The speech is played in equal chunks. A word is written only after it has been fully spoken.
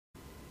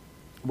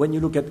when you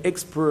look at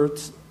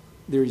experts,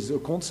 there is a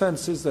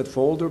consensus that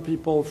for older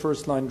people,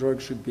 first-line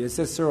drug should be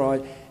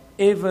SSRI,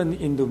 even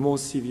in the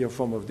most severe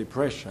form of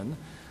depression,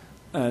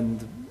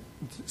 and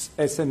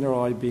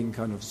SNRI being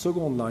kind of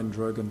second-line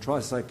drug, and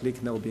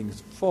tricyclic now being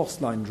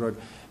fourth-line drug.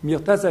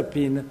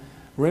 Mirtazapine,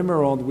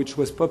 Remeron, which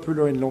was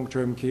popular in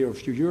long-term care a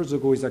few years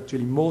ago, is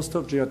actually most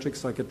of geriatric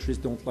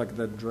psychiatrists don't like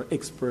that drug,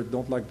 experts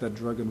don't like that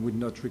drug and would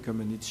not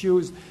recommend its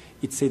use.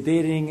 It's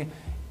sedating,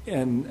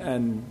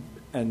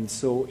 and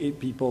so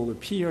people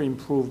appear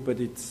improved, but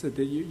it's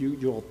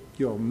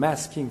you're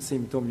masking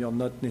symptoms. You're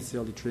not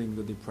necessarily treating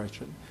the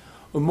depression.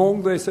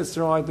 Among the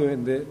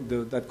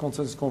SSRI, that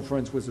consensus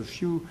conference was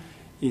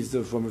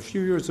from a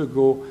few years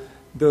ago.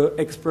 The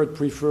expert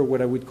prefer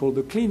what I would call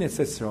the clean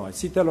SSRI.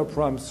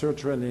 Citalopram,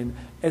 sertraline,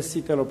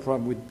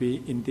 escitalopram would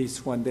be in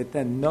this one. They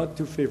tend not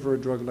to favor a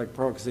drug like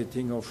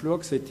paroxetine or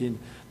fluoxetine.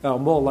 They are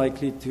more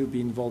likely to be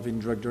involved in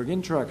drug-drug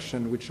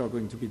interaction, which are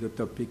going to be the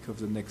topic of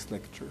the next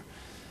lecture.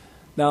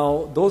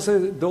 Now,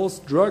 those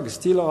drugs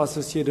still are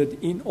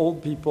associated in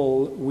old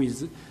people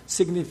with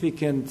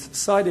significant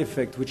side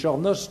effects, which are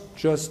not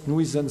just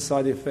nuisance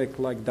side effects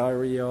like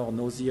diarrhea or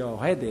nausea or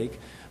headache,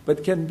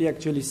 but can be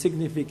actually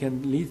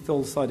significant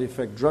lethal side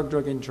effect,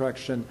 drug-drug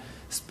interaction,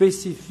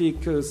 specific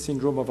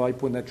syndrome of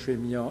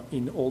hyponatremia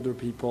in older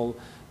people,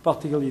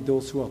 particularly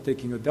those who are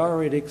taking a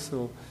diuretic.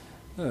 So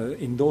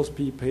in those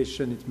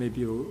patients, it may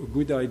be a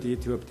good idea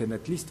to obtain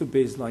at least a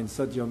baseline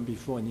sodium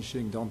before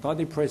initiating the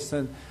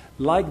antidepressant.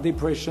 Like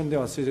depression, they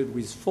are associated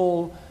with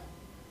fall,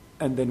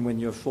 and then when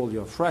you fall,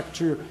 you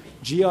fracture.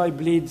 GI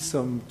bleed,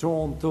 some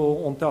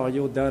Toronto,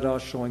 Ontario data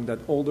showing that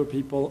older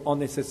people on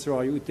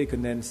SSRI who take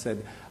an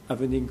NSAID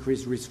have an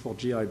increased risk for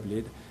GI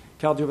bleed,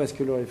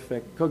 cardiovascular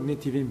effect,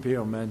 cognitive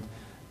impairment,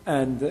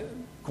 and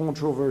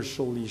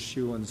controversial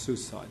issue on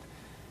suicide.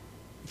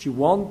 If you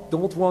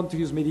don't want to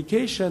use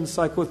medication,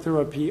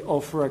 psychotherapy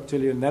offer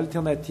actually an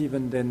alternative,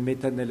 and then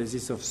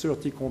meta-analysis of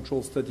 30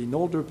 control study in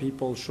older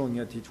people showing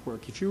that it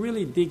works. If you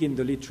really dig in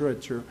the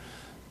literature,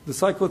 the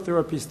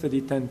psychotherapy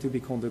study tend to be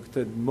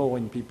conducted more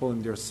in people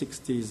in their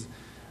 60s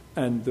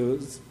and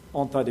the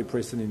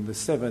antidepressant in the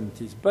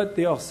 70s. But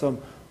there are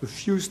a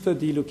few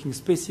studies looking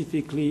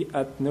specifically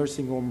at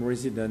nursing home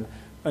residents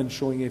and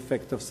showing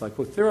effect of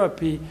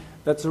psychotherapy.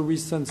 That's a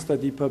recent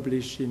study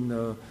published in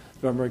the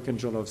American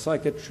Journal of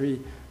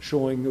Psychiatry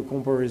showing a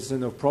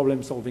comparison of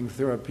problem-solving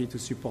therapy to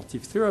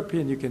supportive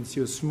therapy, and you can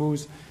see a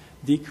smooth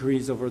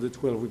decrease over the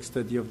 12-week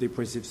study of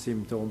depressive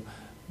symptoms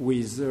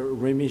with a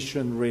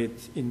remission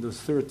rate in the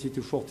 30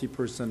 to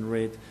 40%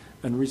 rate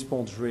and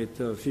response rate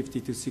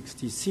 50 to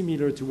 60,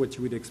 similar to what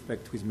you would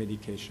expect with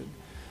medication.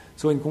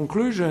 So in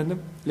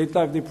conclusion,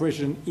 late-life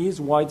depression is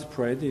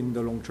widespread in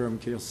the long-term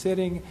care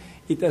setting.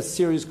 It has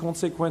serious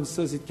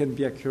consequences. It can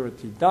be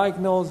accurately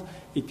diagnosed.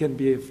 It can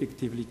be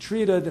effectively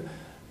treated.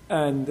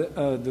 And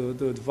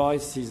the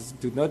advice is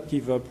do not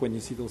give up when you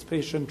see those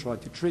patients. Try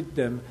to treat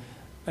them.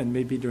 And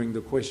maybe during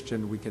the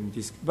question we can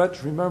discuss.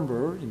 But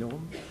remember,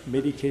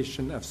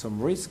 medication have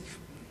some risk.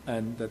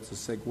 And that's a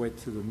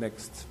segue to the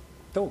next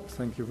talk.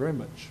 Thank you very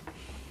much.